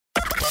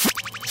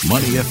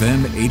Money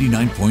FM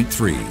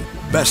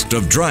 89.3, best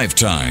of drive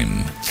time.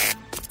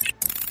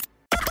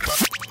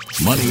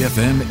 Money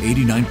FM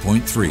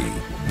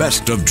 89.3,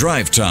 best of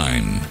drive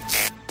time.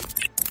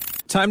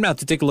 Time now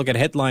to take a look at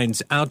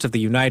headlines out of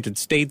the United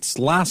States.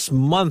 Last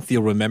month,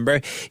 you'll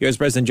remember, U.S.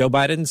 President Joe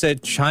Biden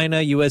said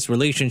China-U.S.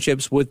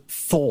 relationships would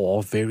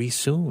thaw very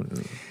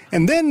soon.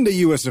 And then the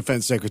U.S.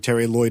 Defense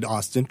Secretary Lloyd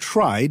Austin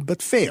tried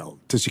but failed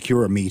to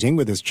secure a meeting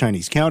with his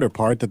Chinese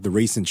counterpart at the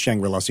recent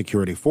Shangri-La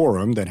Security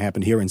Forum that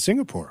happened here in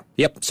Singapore.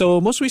 Yep.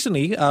 So most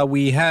recently,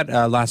 we had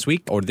last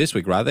week, or this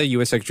week rather,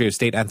 U.S. Secretary of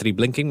State Antony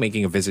Blinken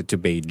making a visit to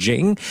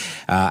Beijing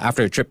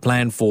after a trip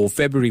planned for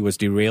February was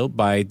derailed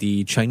by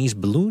the Chinese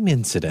balloon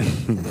incident.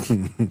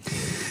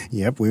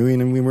 Yep, we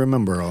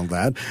remember all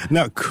that.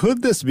 Now,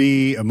 could this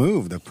be a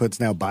move that puts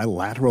now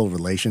bilateral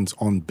relations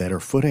on better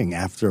footing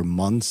after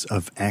months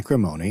of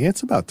acrimony?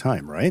 It's about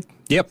time, right?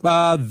 Yep,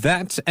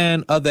 that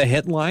and other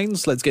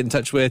headlines. Let's get in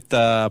touch with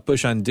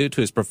Pushan Dutt,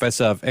 who is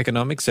Professor of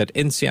Economics at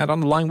INSEAD, on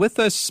the line with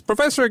us.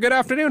 Professor, good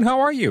afternoon. How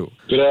are you?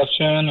 Good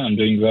afternoon. I'm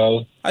doing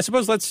well. I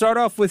suppose let's start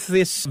off with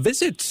this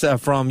visit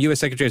from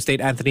U.S. Secretary of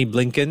State Antony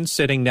Blinken,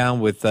 sitting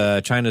down with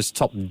China's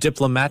top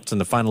diplomat on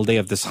the final day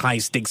of this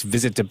high-stakes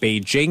visit to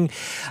Beijing.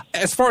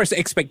 As far as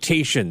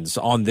expectations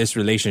on this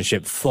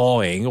relationship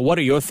thawing, what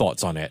are your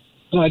thoughts on it?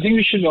 No, I think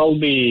we should all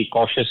be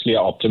cautiously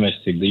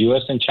optimistic. The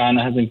U.S. and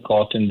China have been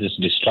caught in this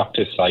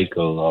destructive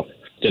cycle of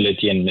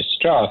hostility and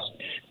mistrust,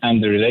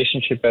 and the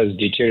relationship has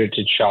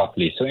deteriorated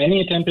sharply. So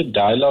any attempt at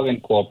dialogue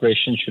and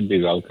cooperation should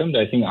be welcomed,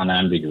 I think,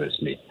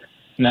 unambiguously.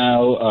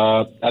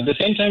 Now, at the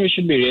same time, we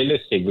should be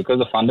realistic because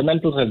the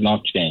fundamentals have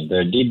not changed. There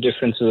are deep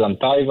differences on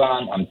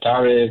Taiwan, on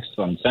tariffs,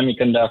 on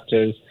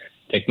semiconductors,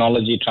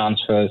 technology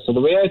transfers. So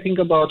the way I think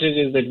about it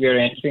is that we are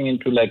entering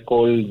into like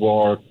Cold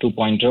War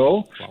 2.0.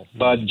 Wow.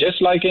 But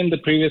just like in the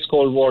previous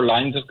Cold War,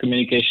 lines of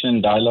communication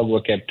and dialogue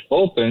were kept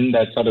open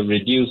that sort of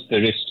reduced the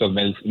risks of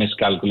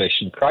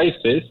miscalculation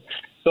crisis.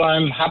 So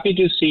I'm happy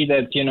to see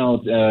that,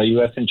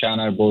 U.S. and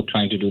China are both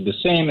trying to do the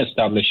same,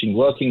 establishing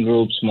working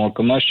groups, more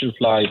commercial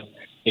flights,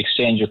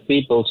 exchange of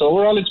people. So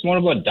overall, it's more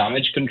about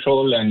damage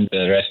control and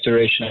the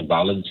restoration of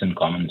balance and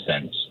common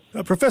sense.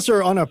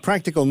 Professor, on a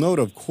practical note,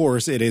 of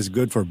course, it is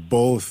good for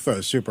both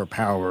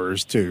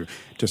superpowers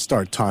to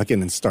start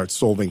talking and start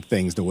solving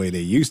things the way they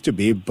used to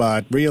be.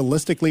 But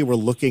realistically, we're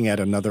looking at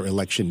another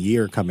election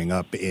year coming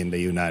up in the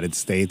United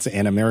States,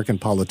 and American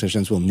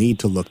politicians will need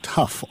to look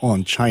tough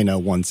on China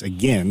once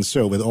again.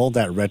 So with all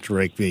that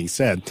rhetoric being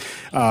said,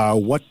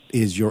 what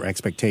is your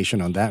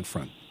expectation on that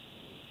front?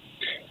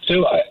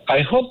 So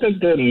I hope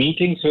that the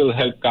meetings will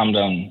help calm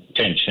down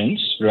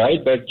tensions,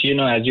 right? But,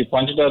 as you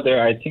pointed out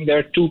there, I think there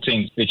are two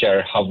things which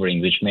are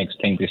hovering, which makes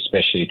things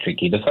especially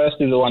tricky. The first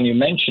is the one you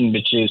mentioned,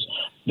 which is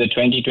the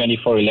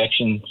 2024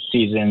 election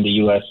season the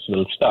U.S.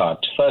 will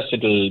start. First,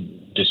 it will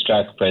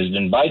distract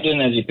President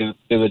Biden as he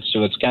pivots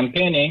towards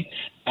campaigning.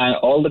 And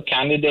all the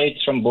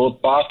candidates from both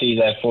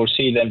parties, I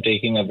foresee them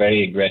taking a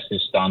very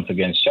aggressive stance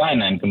against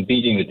China and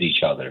competing with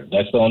each other.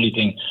 That's the only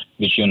thing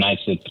which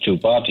unites the two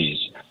parties.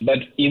 But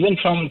even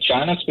from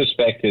China's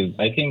perspective,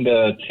 I think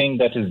the thing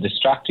that is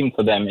distracting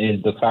for them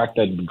is the fact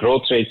that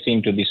growth rates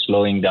seem to be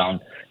slowing down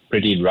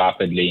pretty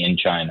rapidly in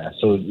China.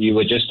 So you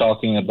were just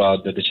talking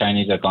about that the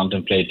Chinese are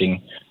contemplating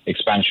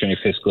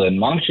expansionary fiscal and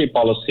monetary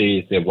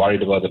policies. They're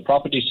worried about the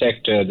property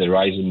sector, the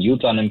rise in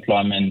youth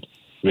unemployment,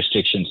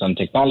 restrictions on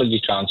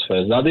technology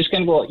transfers. Now, this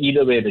can go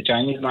either way. The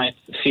Chinese might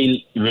feel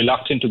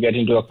reluctant to get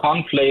into a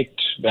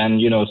conflict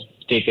and,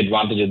 take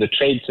advantage of the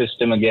trade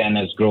system again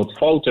as growth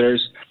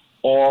falters.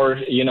 Or,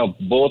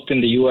 both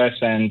in the U.S.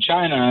 and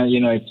China,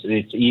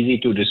 it's easy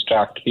to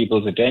distract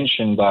people's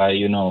attention by,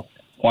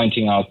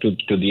 pointing out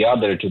to the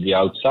other, to the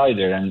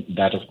outsider. And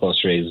that, of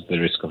course, raises the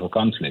risk of a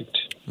conflict.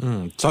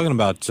 Talking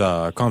about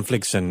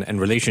conflicts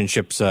and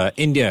relationships,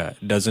 India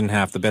doesn't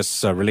have the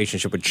best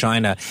relationship with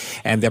China.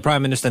 And their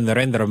Prime Minister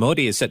Narendra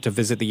Modi is set to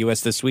visit the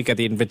U.S. this week at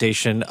the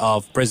invitation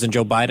of President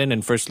Joe Biden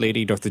and First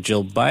Lady Dr.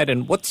 Jill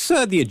Biden. What's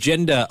the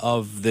agenda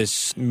of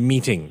this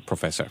meeting,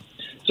 Professor?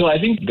 So I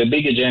think the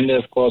big agenda,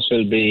 of course,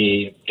 will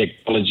be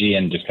technology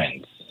and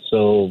defense.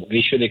 So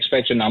we should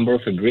expect a number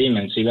of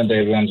agreements, even though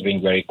everyone's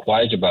being very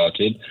quiet about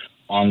it,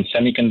 on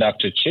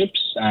semiconductor chips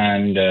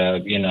and,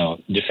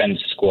 defense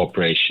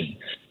cooperation.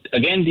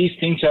 Again, these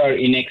things are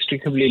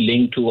inextricably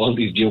linked to all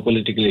these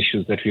geopolitical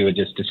issues that we were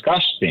just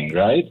discussing,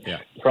 right? Yeah.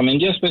 From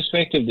India's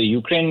perspective, the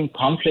Ukraine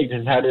conflict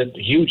has had a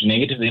huge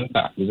negative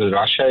impact because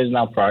Russia is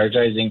now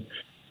prioritizing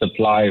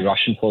supply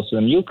Russian forces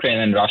in Ukraine,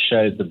 and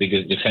Russia is the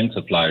biggest defense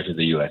supplier to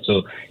the U.S.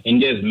 So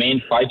India's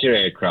main fighter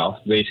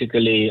aircraft,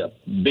 basically a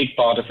big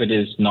part of it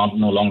is no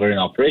longer in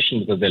operation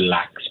because they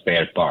lack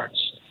spare parts.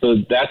 So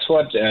that's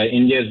what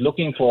India is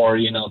looking for,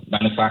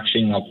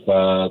 manufacturing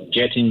of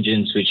jet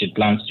engines, which it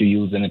plans to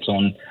use in its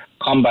own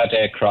combat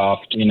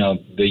aircraft.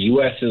 The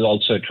U.S. is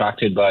also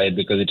attracted by it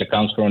because it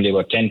accounts for only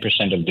about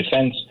 10% of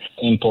defense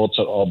imports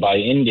or by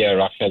India.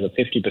 Russia has a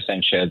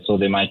 50% share, so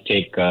they might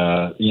take,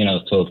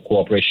 sort of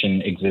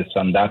cooperation exists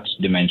on that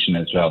dimension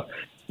as well.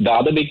 The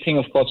other big thing,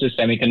 of course, is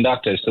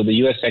semiconductors. So the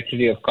U.S.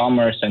 Secretary of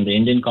Commerce and the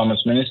Indian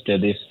Commerce Minister,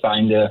 they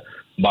signed a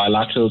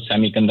bilateral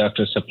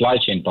semiconductor supply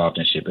chain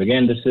partnership.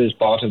 Again, this is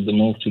part of the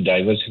move to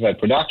diversify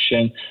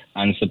production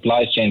and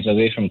supply chains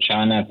away from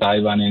China,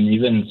 Taiwan, and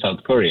even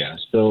South Korea.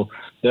 So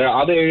there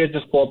are other areas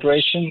of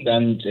cooperation,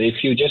 and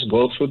if you just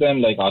go through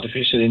them, like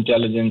artificial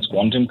intelligence,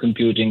 quantum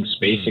computing,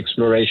 space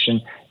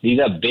exploration, these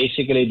are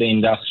basically the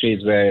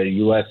industries where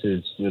U.S.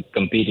 is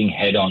competing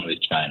head-on with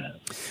China.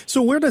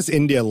 So where does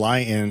India lie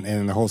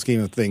in the whole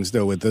scheme of things,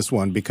 though, with this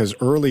one? Because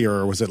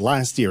earlier, was it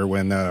last year,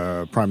 when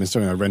Prime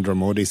Minister Narendra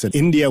Modi said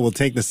India will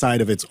take the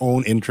side of its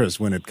own interest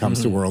when it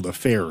comes to world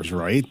affairs,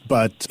 right?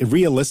 But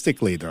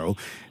realistically, though,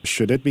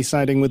 should it be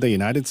siding with the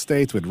United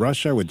States, with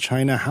Russia, with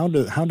China? How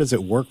does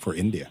it work for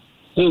India?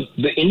 So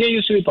India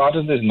used to be part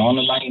of this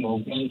non-aligned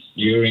movement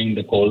during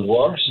the Cold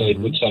War, so it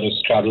would sort of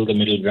straddle the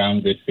middle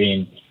ground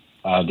between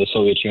the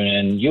Soviet Union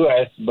and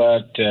U.S.,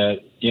 but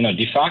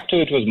de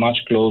facto it was much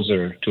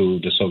closer to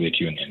the Soviet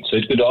Union. So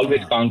it could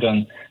always count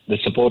on the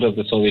support of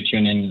the Soviet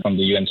Union from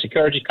the UN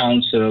Security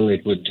Council.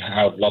 It would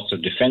have lots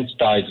of defense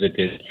ties with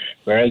it,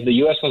 whereas the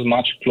U.S. was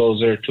much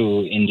closer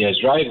to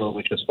India's rival,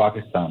 which was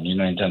Pakistan,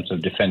 in terms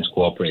of defense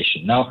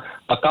cooperation. Now,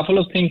 a couple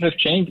of things have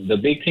changed. The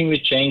big thing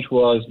which changed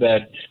was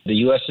that the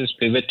U.S.'s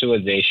pivot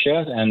towards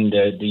Asia, and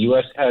the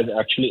U.S. has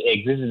actually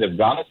exited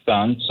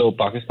Afghanistan, so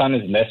Pakistan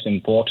is less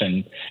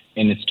important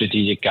in its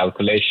strategic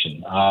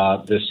calculation.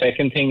 The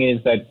second thing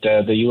is that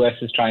the U.S.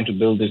 is trying to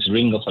build this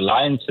ring of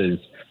alliances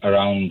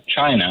around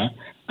China,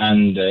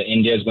 and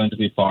India is going to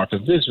be part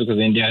of this because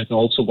India has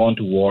also gone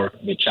to war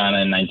with China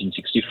in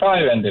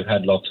 1965, and they've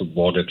had lots of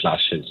border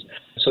clashes.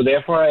 So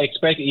therefore, I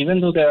expect,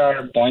 even though there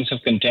are points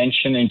of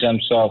contention in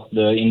terms of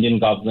the Indian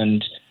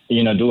government,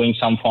 doing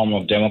some form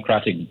of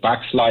democratic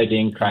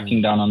backsliding,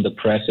 cracking down on the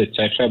press,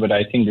 etc., but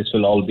I think this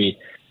will all be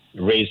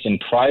raised in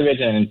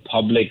private, and in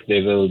public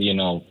they will,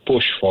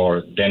 push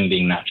for them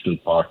being natural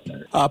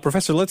partners.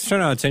 Professor, let's turn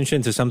our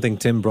attention to something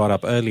Tim brought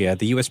up earlier,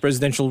 the U.S.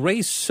 presidential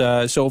race.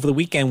 So over the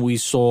weekend, we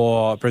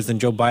saw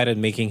President Joe Biden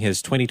making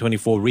his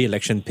 2024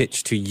 re-election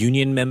pitch to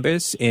union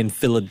members in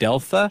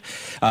Philadelphia,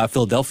 I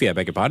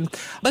beg your pardon.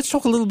 Let's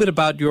talk a little bit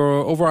about your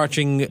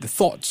overarching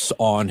thoughts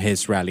on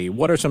his rally.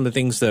 What are some of the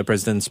things the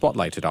president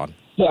spotlighted on?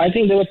 So I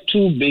think there were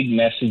two big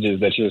messages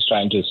that he was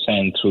trying to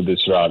send through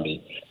this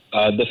rally.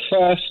 The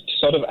first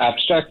sort of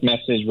abstract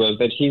message was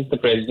that he's the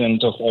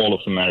president of all of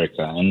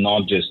America and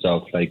not just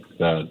of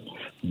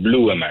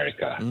blue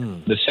America.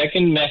 The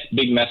second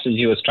big message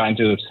he was trying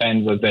to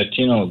send was that,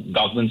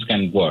 governments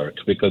can work,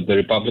 because the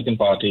Republican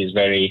Party is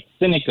very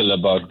cynical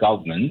about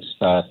governments,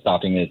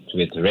 starting it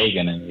with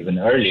Reagan and even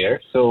earlier.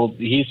 So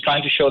he's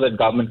trying to show that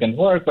government can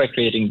work by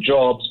creating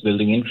jobs,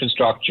 building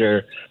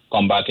infrastructure,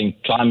 combating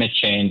climate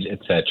change,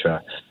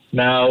 etc.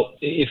 Now,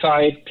 if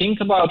I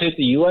think about it,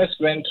 the U.S.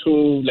 went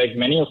through, like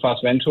many of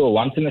us, went through a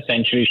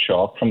once-in-a-century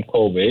shock from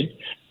COVID.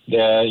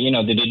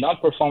 They did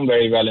not perform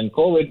very well in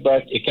COVID,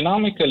 but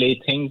economically,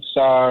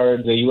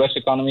 the U.S.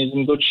 economy is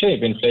in good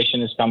shape.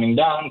 Inflation is coming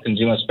down,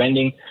 consumer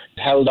spending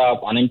held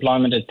up,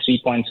 unemployment at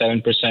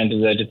 3.7%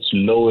 is at its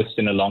lowest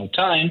in a long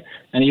time,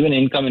 and even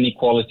income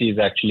inequality is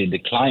actually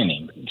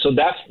declining. So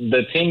that's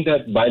the thing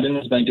that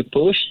Biden is going to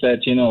push,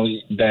 that,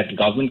 that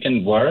government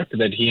can work,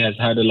 that he has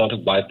had a lot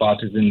of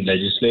bipartisan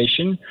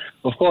legislation.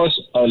 Of course,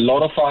 a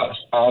lot of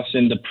us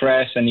in the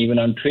press and even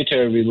on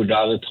Twitter, we would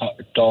rather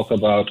talk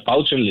about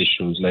cultural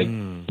issues like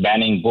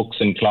banning books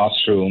in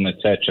classroom,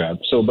 etc.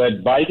 So,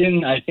 but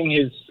Biden, I think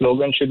his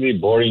slogan should be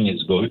 "Boring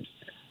is good."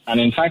 And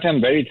in fact,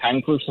 I'm very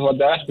thankful for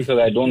that, because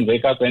I don't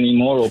wake up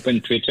anymore,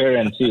 open Twitter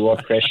and see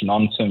what fresh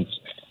nonsense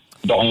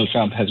Donald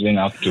Trump has been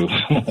up to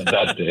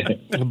that day.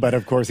 But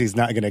of course, he's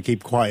not going to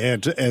keep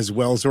quiet as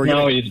well. So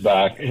he's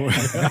back.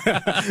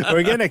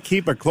 We're going to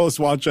keep a close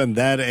watch on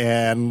that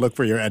and look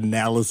for your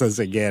analysis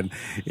again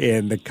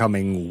in the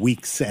coming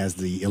weeks as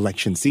the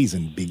election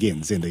season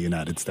begins in the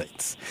United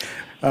States.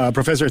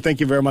 Professor, thank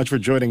you very much for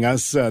joining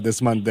us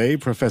this Monday.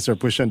 Professor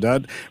Pushan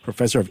Dutt,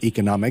 Professor of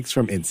Economics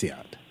from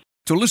INSEAD.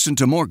 To listen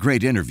to more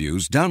great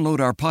interviews, download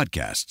our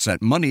podcasts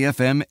at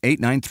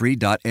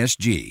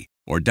moneyfm893.sg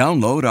or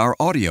download our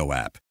audio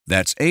app.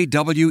 That's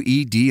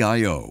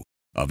AWEDIO.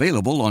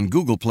 Available on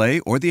Google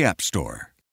Play or the App Store.